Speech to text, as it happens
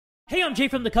Hey, I'm Jay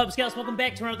from the Kubz. Welcome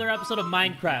back to another episode of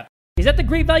Minecraft. Is that the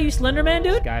Great Value Slenderman,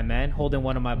 dude? Guy, man, holding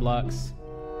one of my blocks.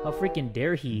 How freaking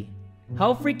dare he?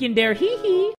 How freaking dare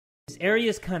he? This area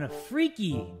is kind of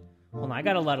freaky. Hold on, I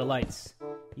got a lot of lights.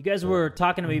 You guys were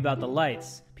talking to me about the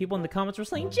lights. People in the comments were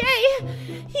saying, Jay,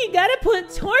 you gotta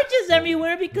put torches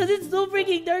everywhere because it's so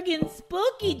freaking dark and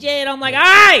spooky, Jay. And I'm like,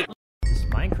 alright! This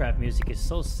Minecraft music is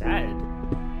so sad.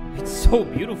 It's so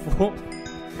beautiful.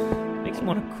 It makes me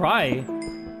want to cry.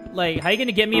 Like, how you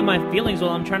gonna get me in my feelings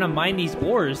while I'm trying to mine these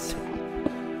ores?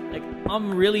 Like,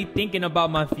 I'm really thinking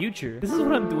about my future. This is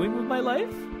what I'm doing with my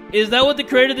life? Is that what the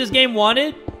creator of this game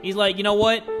wanted? He's like, you know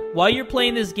what? While you're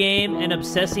playing this game and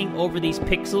obsessing over these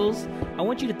pixels, I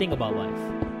want you to think about life.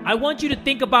 I want you to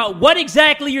think about what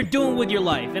exactly you're doing with your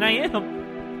life. And I am.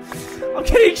 I'm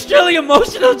getting extremely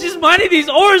emotional just mining these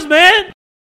ores, man!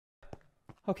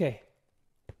 Okay.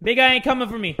 Big guy ain't coming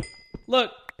for me.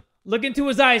 Look into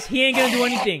his eyes. He ain't gonna do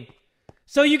anything.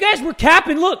 So you guys were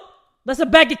capping. Look. That's a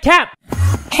bag of cap.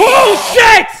 Oh,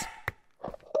 shit!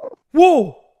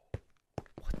 Whoa.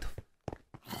 What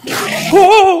the?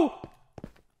 Whoa!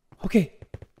 Okay.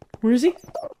 Where is he?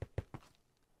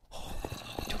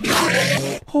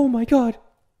 Oh my god.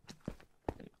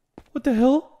 What the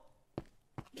hell?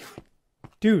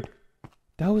 Dude,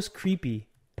 that was creepy.